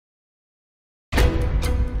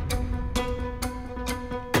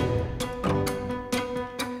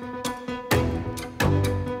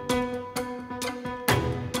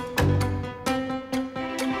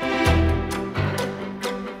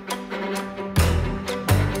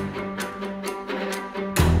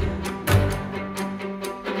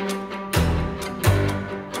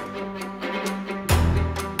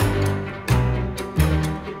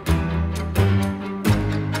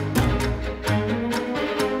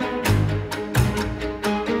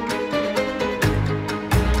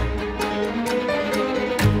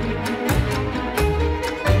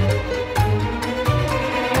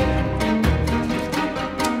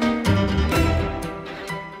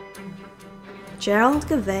Gerald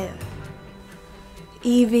Gaveo.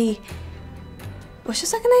 Evie... What's your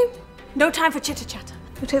second name? No time for chitter-chatter.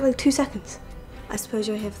 It'll take like 2 seconds. I suppose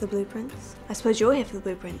you're here for the blueprints? I suppose you're here for the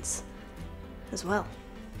blueprints as well.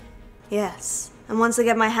 Yes. And once I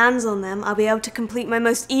get my hands on them, I'll be able to complete my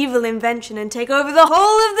most evil invention and take over the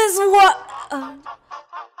whole of this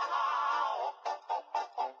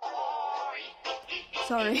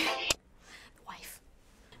Sorry. Wife.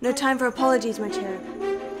 No time for apologies, my cherub.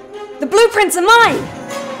 The blueprints are mine!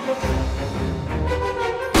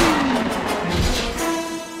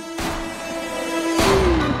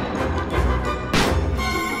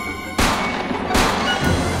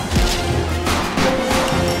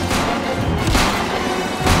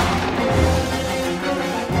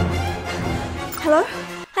 Hello?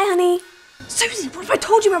 Hi, honey. Susie, what have I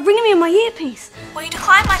told you about ringing me on my earpiece? Well, you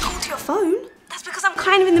declined my call to your phone. That's because I'm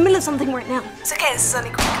kind of in the middle of something right now. It's okay, this is only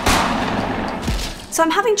quick. So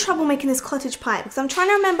I'm having trouble making this cottage pie because I'm trying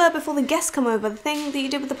to remember before the guests come over the thing that you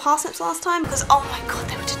did with the parsnips last time because, oh my god,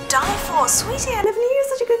 they were to die for. Sweetie, I never knew you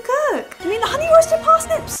were such a good cook. You mean the honey roasted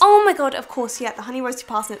parsnips? Oh my god, of course, yeah, the honey roasted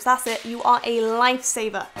parsnips, that's it. You are a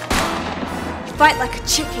lifesaver. Fight like a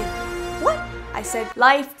chicken. What? I said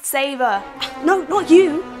lifesaver. No, not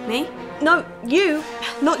you. Me? No, you.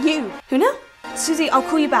 Not you. Who now? Susie, I'll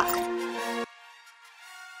call you back.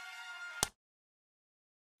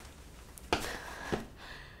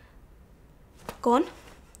 Go on.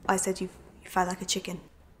 I said you fight like a chicken.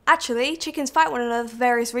 Actually, chickens fight one another for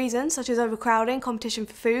various reasons, such as overcrowding, competition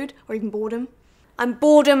for food, or even boredom. I'm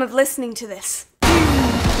boredom of listening to this.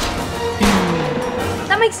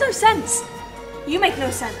 That makes no sense. You make no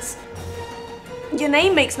sense. Your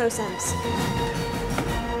name makes no sense.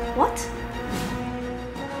 What?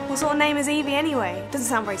 What sort of name is Evie anyway? Doesn't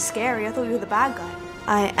sound very scary. I thought you were the bad guy.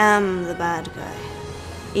 I am the bad guy.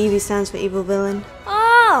 Evie stands for evil villain.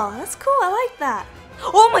 Oh, that's cool. I like that.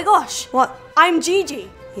 Oh my gosh. What? I'm Gigi.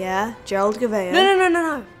 Yeah, Gerald Gaveo.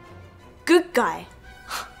 No. Good guy.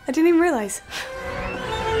 I didn't even realize.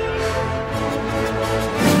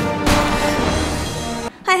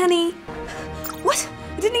 Hi, honey. What?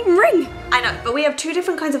 It didn't even ring. I know, but we have 2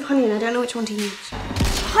 different kinds of honey and I don't know which one to use.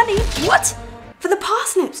 Honey? What? For the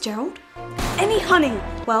parsnips, Gerald. Any honey.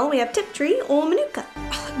 Well, we have Tiptree or Manuka.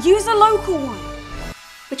 Use the local one.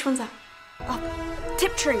 Which one's that? Oh,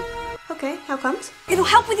 Tiptree. Okay, how comes? It'll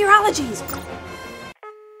help with your allergies.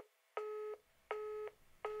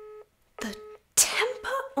 The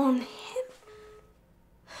temper on him?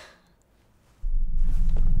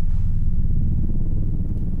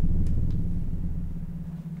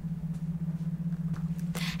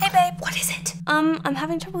 Hey babe, what is it? I'm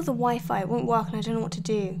having trouble with the Wi-Fi. It won't work and I don't know what to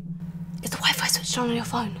do. Is the Wi-Fi switched on your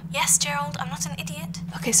phone? Yes, Gerald, I'm not an idiot.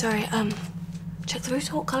 Okay, sorry, check the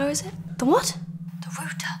router. What colour is it? The what? The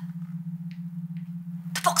router.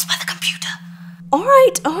 The box by the computer. All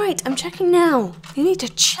right, I'm checking now. You need to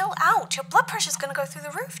chill out. Your blood pressure's gonna go through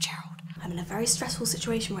the roof, Gerald. I'm in a very stressful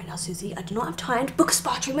situation right now, Susie. I do not have time to book a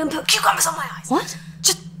spa treatment and put cucumbers on my eyes. What?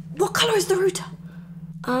 Just, what colour is the router?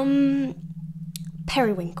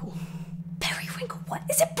 Periwinkle. Periwinkle? What?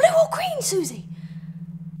 Is it blue or green, Susie?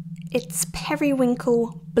 It's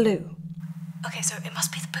periwinkle blue. Okay, so it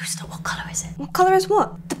must be the booster. What colour is it? What colour is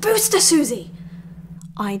what? The booster, Susie!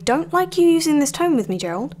 I don't like you using this tone with me,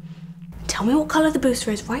 Gerald. Tell me what colour the booster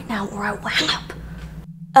is right now or I will hang up.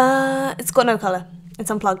 It's got no colour. It's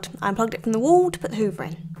unplugged. I unplugged it from the wall to put the Hoover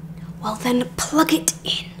in. Well then, plug it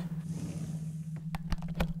in.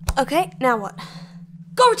 Okay, now what?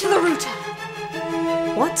 Go to the router!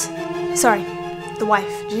 What? Sorry, the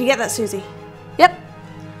wife. Did you get that, Susie? Yep.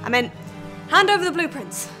 I meant, hand over the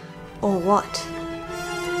blueprints. Or what?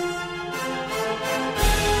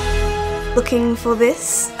 Looking for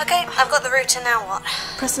this? Okay, I've got the router, now what?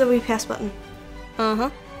 Press the WPS button. Uh-huh.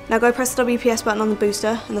 Now go press the WPS button on the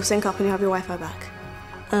booster and they'll sync up and you'll have your Wi-Fi back.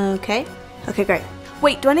 Okay. Okay, great.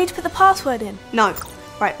 Wait, do I need to put the password in? No.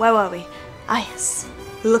 Right, where were we? Ah, yes.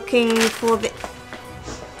 Looking for the...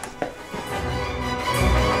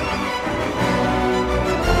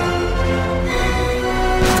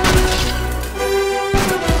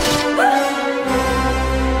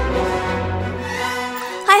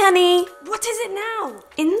 What is it now?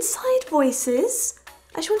 Inside Voices?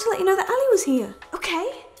 I just wanted to let you know that Ali was here. Okay.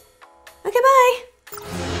 Okay, bye.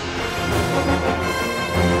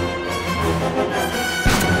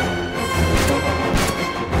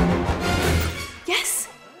 Yes?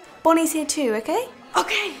 Bonnie's here too, okay?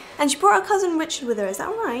 Okay. And she brought her cousin Richard with her, is that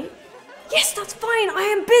right? Yes, that's fine. I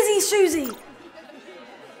am busy, Susie.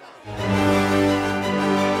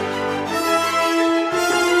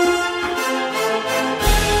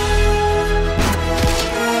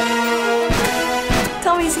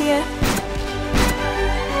 Lily's here.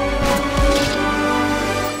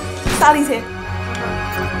 Sally's here.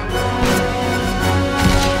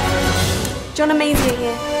 John and Maisie are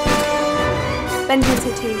here. Benjamin's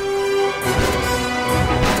here too.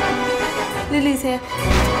 Lily's here.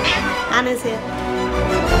 Anna's here.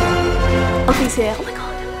 Uffy's here. Oh my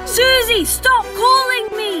god. Susie, stop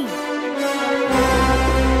calling me!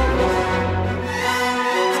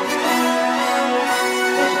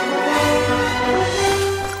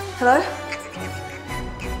 Hello?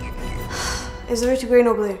 Is the router green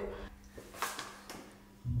or blue?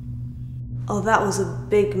 Oh, that was a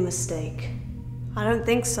big mistake. I don't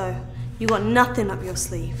think so. You got nothing up your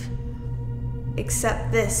sleeve.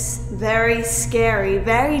 Except this very scary,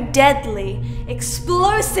 very deadly,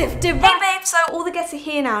 explosive device. Hey babe, so all the guests are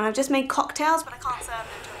here now and I've just made cocktails, but I can't serve them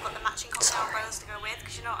until I've got the matching cocktail umbrellas to go with,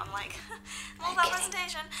 because you know what I'm like. I'm all about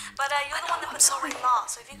presentation. But you're the one that put them in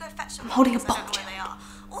last, so if you go fetch them, I'm holding a bowl. I don't know where they are.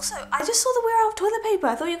 Also, I just saw that we were out of toilet paper.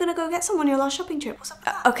 I thought you were going to go get some on your last shopping trip. What's up with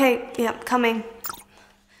that? Okay, yep, coming.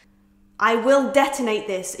 I will detonate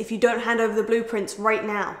this if you don't hand over the blueprints right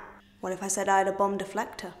now. What if I said I had a bomb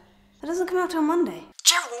deflector? That doesn't come out till Monday.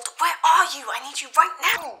 Gerald, where are you? I need you right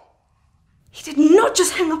now. He did not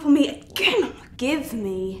just hang up on me again. Give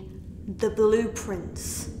me the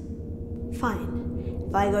blueprints. Fine.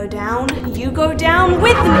 If I go down, you go down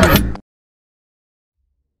with me.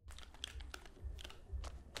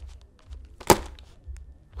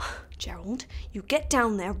 Gerald, you get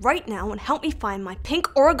down there right now and help me find my pink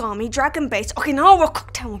origami dragon base. Okay, now we're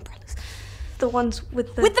cocktail umbrellas. The ones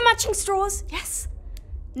with the... With the matching straws, yes.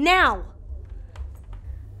 Now.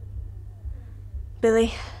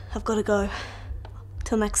 Billy, I've got to go.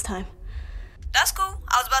 Till next time. That's cool.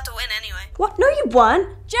 I was about to win anyway. What? No, you weren't.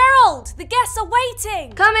 Gerald, the guests are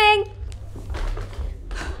waiting! Coming!